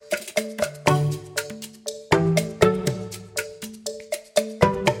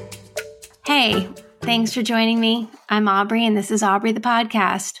Hey, thanks for joining me. I'm Aubrey, and this is Aubrey the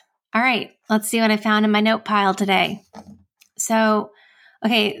Podcast. All right, let's see what I found in my note pile today. So,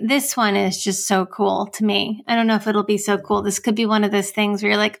 this one is just so cool to me. I don't know if it'll be so cool. This could be one of those things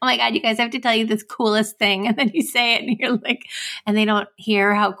where you're like, oh my God, you guys have to tell you this coolest thing. And then you say it and you're like, and they don't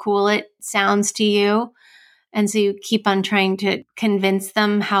hear how cool it sounds to you. And so you keep on trying to convince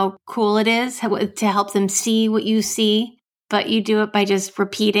them how cool it is to help them see what you see. But you do it by just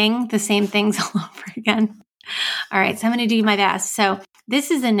repeating the same things all over again. All right, so I'm going to do my best. So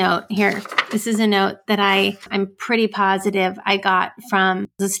this is a note here. This is a note that I'm pretty positive I got from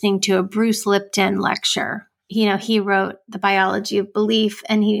listening to a Bruce Lipton lecture. He wrote The Biology of Belief,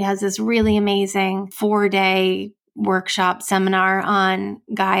 and he has this really amazing 4-day workshop seminar on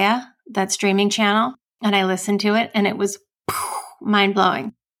Gaia, that streaming channel. And I listened to it, and it was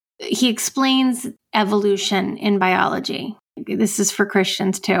mind-blowing. He explains evolution in biology. This is for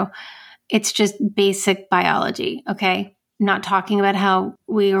Christians too. It's just basic biology, okay? I'm not talking about how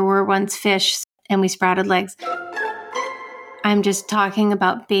we were once fish and we sprouted legs. I'm just talking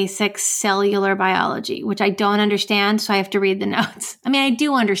about basic cellular biology, which I don't understand, so I have to read the notes. I mean, I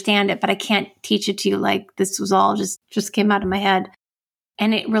do understand it, but I can't teach it to you like this was all just came out of my head.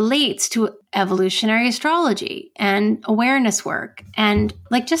 And it relates to evolutionary astrology and awareness work. And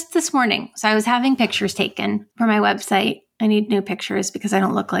like just this morning, so I was having pictures taken for my website. I need new pictures because I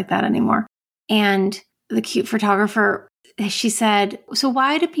don't look like that anymore. And the cute photographer, she said, so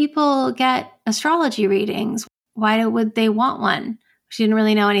why do people get astrology readings? Why would they want one? She didn't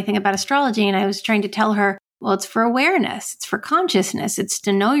really know anything about astrology. And I was trying to tell her, well, it's for awareness. It's for consciousness. It's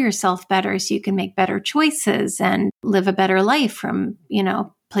to know yourself better so you can make better choices and live a better life from,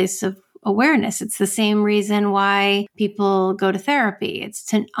 place of awareness. It's the same reason why people go to therapy. It's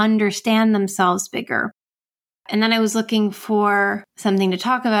to understand themselves bigger. And then I was looking for something to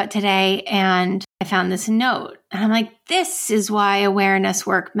talk about today, and I found this note. And I'm like, this is why awareness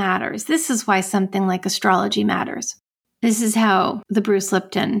work matters. This is why something like astrology matters. This is how the Bruce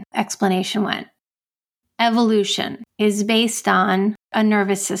Lipton explanation went. Evolution is based on a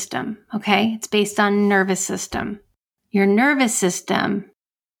nervous system, okay? It's based on nervous system. Your nervous system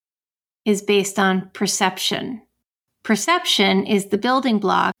is based on perception. Perception is the building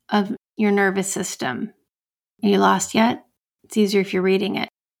block of your nervous system. Are you lost yet? It's easier if you're reading it.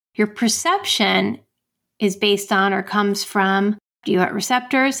 Your perception is based on or comes from, you got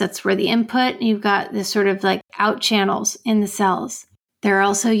receptors, that's where the input, and you've got this sort of like out channels in the cells. There are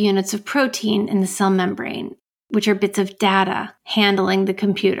also units of protein in the cell membrane, which are bits of data handling the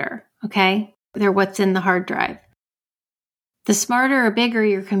computer, okay? They're what's in the hard drive. The smarter or bigger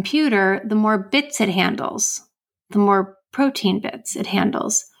your computer, the more bits it handles, the more protein bits it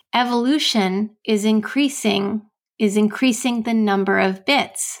handles. Evolution is increasing the number of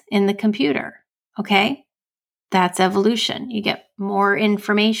bits in the computer, okay? That's evolution. You get more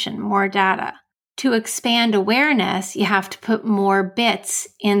information, more data. To expand awareness, you have to put more bits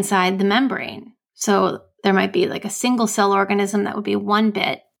inside the membrane. So there might be like a single cell organism that would be 1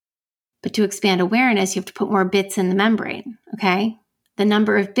 bit. But to expand awareness, you have to put more bits in the membrane, okay? The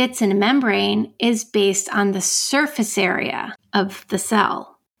number of bits in a membrane is based on the surface area of the cell.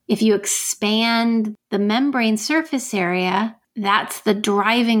 If you expand the membrane surface area, that's the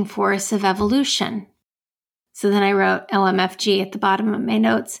driving force of evolution. So then I wrote OMFG at the bottom of my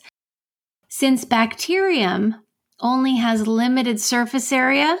notes. Since bacterium only has limited surface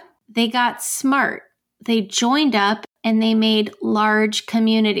area, they got smart. They joined up and they made large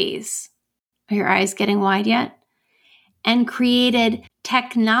communities. Are your eyes getting wide yet? And created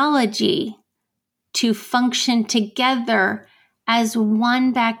technology to function together as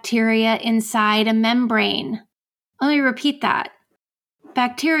one bacteria inside a membrane. Let me repeat that.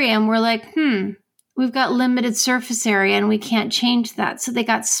 Bacterium were like, we've got limited surface area and we can't change that. So they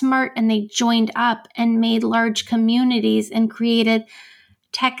got smart and they joined up and made large communities and created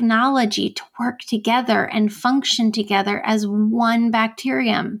technology to work together and function together as one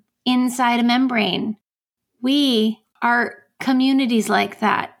bacterium inside a membrane. We are communities like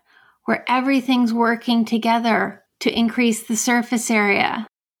that, where everything's working together to increase the surface area,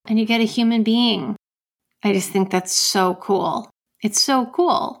 and you get a human being. I just think that's so cool. It's so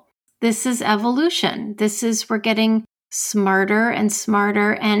cool. This is evolution. We're getting smarter and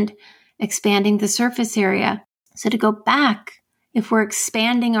smarter and expanding the surface area. So to go back, if we're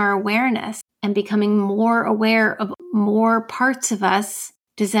expanding our awareness and becoming more aware of more parts of us,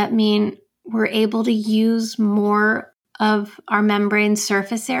 does that mean we're able to use more of our membrane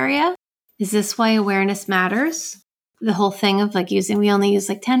surface area? Is this why awareness matters? The whole thing of we only use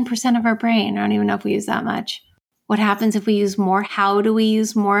 10% of our brain. I don't even know if we use that much. What happens if we use more? How do we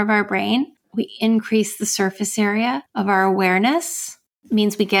use more of our brain? We increase the surface area of our awareness. It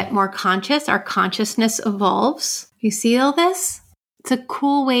means we get more conscious. Our consciousness evolves. You see all this? It's a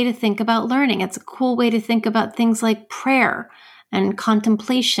cool way to think about learning. It's a cool way to think about things like prayer and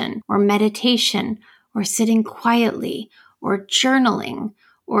contemplation or meditation or sitting quietly or journaling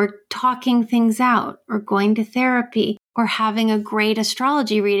or talking things out or going to therapy or having a great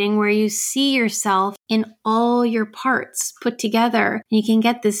astrology reading where you see yourself in all your parts put together. And you can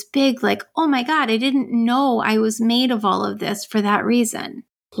get this big, like, oh my God, I didn't know I was made of all of this for that reason.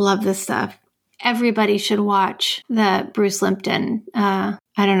 Love this stuff. Everybody should watch the Bruce Lipton. I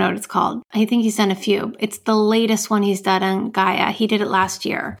don't know what it's called. I think he's done a few. It's the latest one he's done on Gaia. He did it last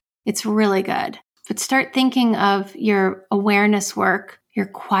year. It's really good. But start thinking of your awareness work, your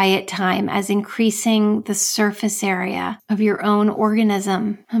quiet time as increasing the surface area of your own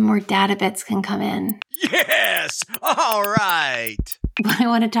organism, and more data bits can come in. Yes! All right! What I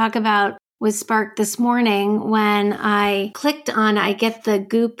want to talk about was sparked this morning when I clicked on, I get the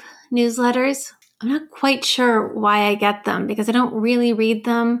Goop newsletters. I'm not quite sure why I get them because I don't really read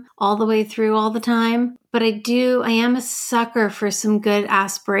them all the way through all the time, but I am a sucker for some good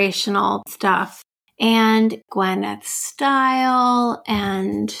aspirational stuff. And Gwyneth Style,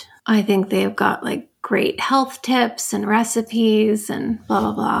 and I think they've got like great health tips and recipes and blah,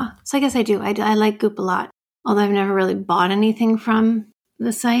 blah, blah. So I guess I do. I like Goop a lot, although I've never really bought anything from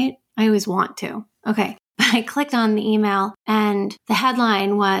the site. I always want to. Okay. But I clicked on the email and the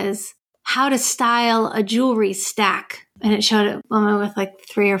headline was how to style a jewelry stack. And it showed a woman with like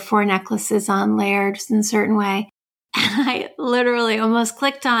 3 or 4 necklaces on layered in a certain way. And I literally almost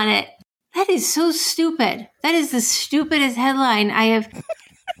clicked on it. That is so stupid. That is the stupidest headline I have.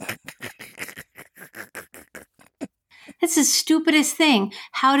 That's the stupidest thing.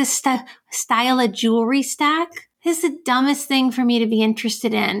 How to style a jewelry stack? This is the dumbest thing for me to be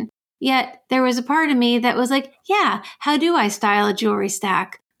interested in. Yet there was a part of me that was like, yeah, how do I style a jewelry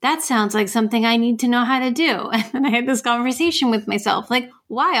stack? That sounds like something I need to know how to do. And then I had this conversation with myself, like,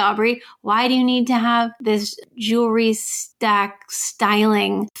 why, Aubrey? Why do you need to have this jewelry stack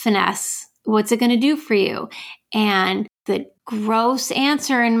styling finesse? What's it going to do for you? And the gross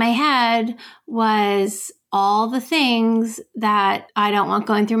answer in my head was all the things that I don't want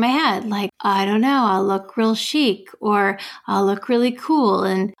going through my head. Like, I don't know, I'll look real chic or I'll look really cool.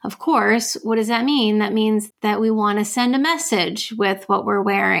 And of course, what does that mean? That means that we want to send a message with what we're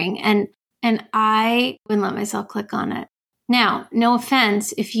wearing. And I wouldn't let myself click on it. Now, no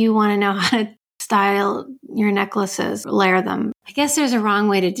offense if you want to know how to style your necklaces, layer them. I guess there's a wrong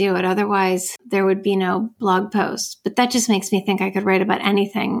way to do it. Otherwise, there would be no blog post. But that just makes me think I could write about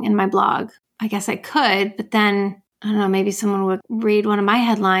anything in my blog. I guess I could, but then, I don't know, maybe someone would read one of my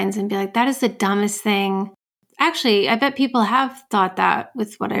headlines and be like, that is the dumbest thing. Actually, I bet people have thought that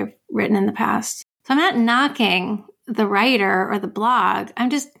with what I've written in the past. So I'm not knocking the writer or the blog. I'm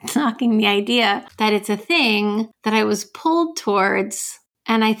just knocking the idea that it's a thing that I was pulled towards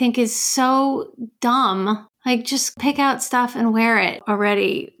and I think is so dumb. Like, just pick out stuff and wear it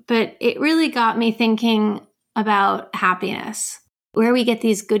already. But it really got me thinking about happiness, where we get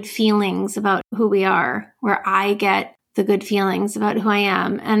these good feelings about who we are, where I get the good feelings about who I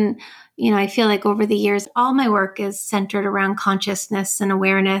am. And, I feel like over the years, all my work is centered around consciousness and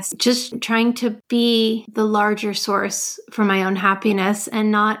awareness, just trying to be the larger source for my own happiness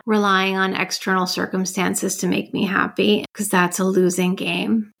and not relying on external circumstances to make me happy, because that's a losing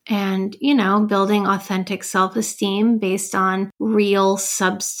game. And, building authentic self-esteem based on real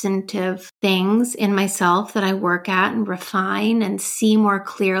substantive things in myself that I work at and refine and see more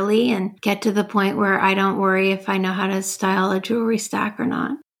clearly and get to the point where I don't worry if I know how to style a jewelry stack or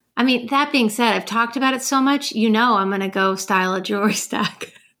not. I mean, that being said, I've talked about it so much, I'm going to go style a jewelry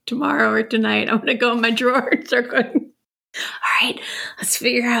stack tomorrow or tonight. I'm going to go in my drawer and start going, all right, let's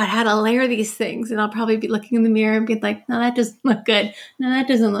figure out how to layer these things. And I'll probably be looking in the mirror and be like, no, that doesn't look good. No, that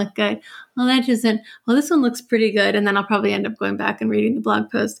doesn't look good. Well, this one looks pretty good. And then I'll probably end up going back and reading the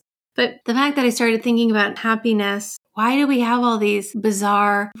blog post. But the fact that I started thinking about happiness, why do we have all these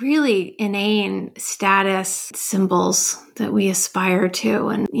bizarre, really inane status symbols that we aspire to?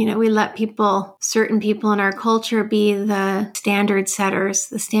 And, we let certain people in our culture be the standard setters,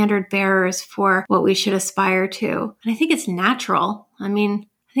 the standard bearers for what we should aspire to. And I think it's natural. I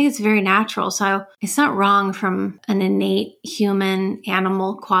think it's very natural. So it's not wrong from an innate human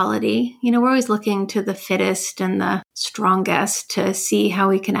animal quality. We're always looking to the fittest and the strongest to see how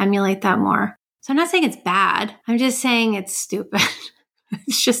we can emulate that more. So I'm not saying it's bad. I'm just saying it's stupid.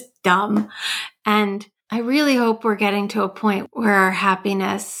 It's just dumb. And I really hope we're getting to a point where our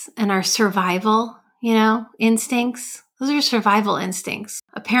happiness and our survival, instincts, Those are survival instincts.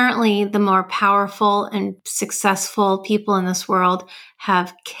 Apparently, the more powerful and successful people in this world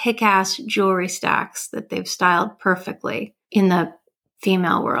have kick-ass jewelry stacks that they've styled perfectly in the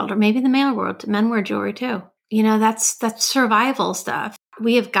female world, or maybe the male world. Men wear jewelry too. That's survival stuff.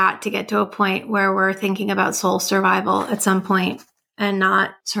 We have got to get to a point where we're thinking about soul survival at some point and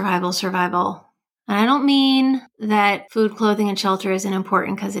not survival. And I don't mean that food, clothing, and shelter isn't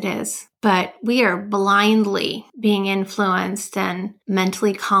important, because it is. But we are blindly being influenced and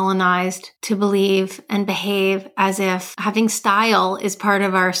mentally colonized to believe and behave as if having style is part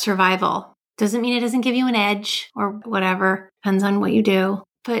of our survival. Doesn't mean it doesn't give you an edge or whatever. Depends on what you do.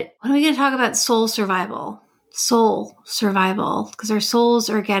 But when are we going to talk about soul survival? Soul survival, because our souls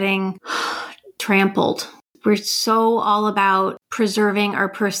are getting trampled. We're so all about preserving our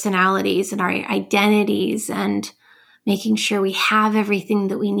personalities and our identities and making sure we have everything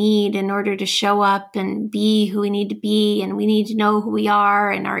that we need in order to show up and be who we need to be. And we need to know who we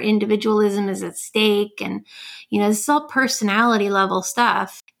are, and our individualism is at stake. And, this is all personality level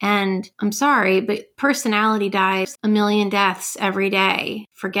stuff. And I'm sorry, but personality dies a million deaths every day.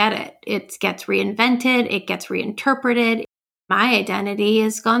 Forget it. It gets reinvented. It gets reinterpreted. My identity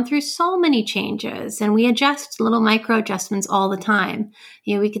has gone through so many changes, and we adjust little micro adjustments all the time.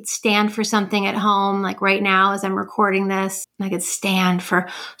 We could stand for something at home, like right now as I'm recording this, I could stand for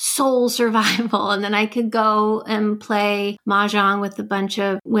soul survival, and then I could go and play mahjong with a bunch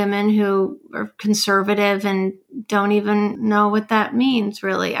of women who are conservative and don't even know what that means,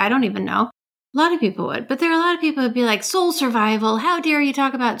 really. I don't even know. A lot of people would, but there are a lot of people who'd be like, soul survival, how dare you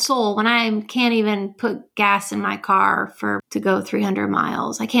talk about soul when I can't even put gas in my car to go 300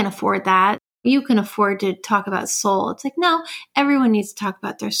 miles. I can't afford that. You can afford to talk about soul. It's like, no, everyone needs to talk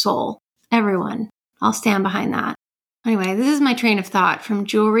about their soul. Everyone. I'll stand behind that. Anyway, this is my train of thought from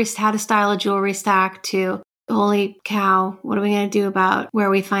jewelry, how to style a jewelry stack, to holy cow, what are we going to do about where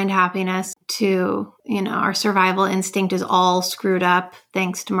we find happiness, to, our survival instinct is all screwed up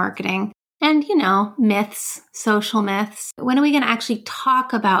thanks to marketing. And, myths, social myths. When are we going to actually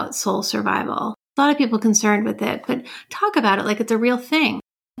talk about soul survival? A lot of people concerned with it, but talk about it like it's a real thing.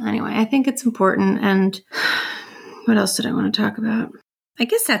 Anyway, I think it's important. And what else did I want to talk about? I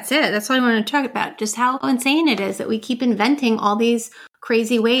guess that's it. That's all I want to talk about. Just how insane it is that we keep inventing all these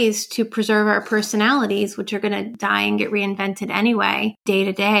crazy ways to preserve our personalities, which are going to die and get reinvented anyway, day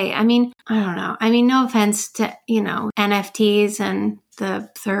to day. I mean, I don't know. I mean, no offense to, NFTs and the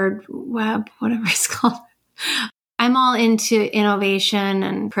third web, whatever it's called. I'm all into innovation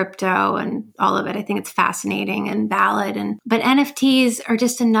and crypto and all of it. I think it's fascinating and valid. But NFTs are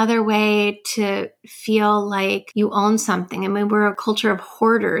just another way to feel like you own something. I mean, we're a culture of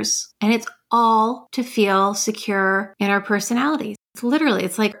hoarders, and it's all to feel secure in our personalities.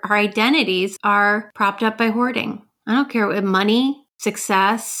 It's like our identities are propped up by hoarding. I don't care what money,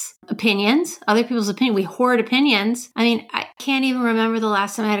 success, opinions, other people's opinion. We hoard opinions. I mean, I can't even remember the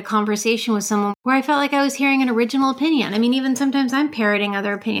last time I had a conversation with someone where I felt like I was hearing an original opinion. I mean, even sometimes I'm parroting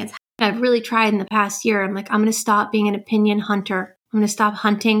other opinions. I've really tried in the past year. I'm like, I'm going to stop being an opinion hunter. I'm going to stop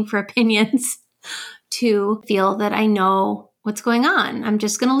hunting for opinions to feel that I know what's going on. I'm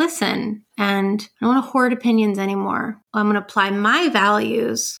just going to listen, and I don't want to hoard opinions anymore. I'm going to apply my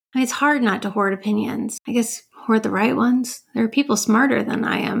values. I mean, it's hard not to hoard opinions. I guess hoard the right ones. There are people smarter than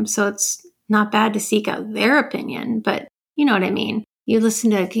I am, so it's not bad to seek out their opinion, but you know what I mean. You listen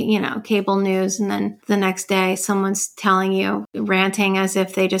to, cable news, and then the next day someone's telling you, ranting as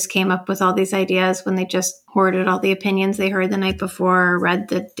if they just came up with all these ideas when they just hoarded all the opinions they heard the night before or read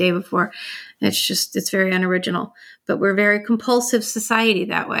the day before. It's very unoriginal. But we're a very compulsive society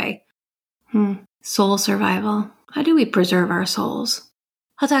that way. Soul survival. How do we preserve our souls?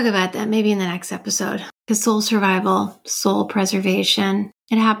 I'll talk about that maybe in the next episode. Because soul survival, soul preservation,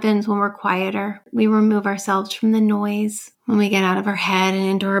 it happens when we're quieter. We remove ourselves from the noise, when we get out of our head and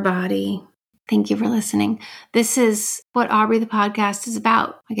into our body. Thank you for listening. This is what Aubrey the podcast is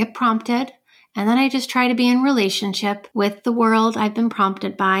about. I get prompted, and then I just try to be in relationship with the world I've been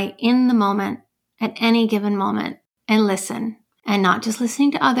prompted by in the moment, at any given moment, and listen. And not just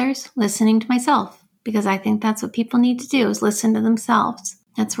listening to others, listening to myself. Because I think that's what people need to do, is listen to themselves.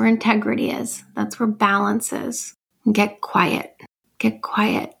 That's where integrity is. That's where balance is. Get quiet. Get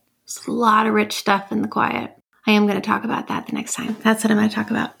quiet. There's a lot of rich stuff in the quiet. I am going to talk about that the next time. That's what I'm going to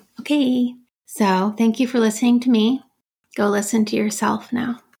talk about. Okay. So thank you for listening to me. Go listen to yourself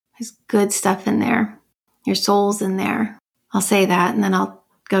now. There's good stuff in there. Your soul's in there. I'll say that, and then I'll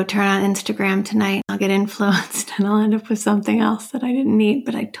go turn on Instagram tonight. I'll get influenced, and I'll end up with something else that I didn't need,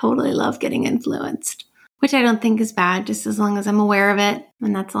 but I totally love getting influenced. Which I don't think is bad, just as long as I'm aware of it.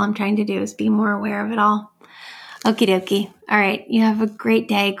 And that's all I'm trying to do, is be more aware of it all. Okie dokie. All right. You have a great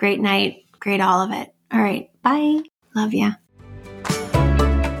day, great night, great all of it. All right. Bye. Love ya.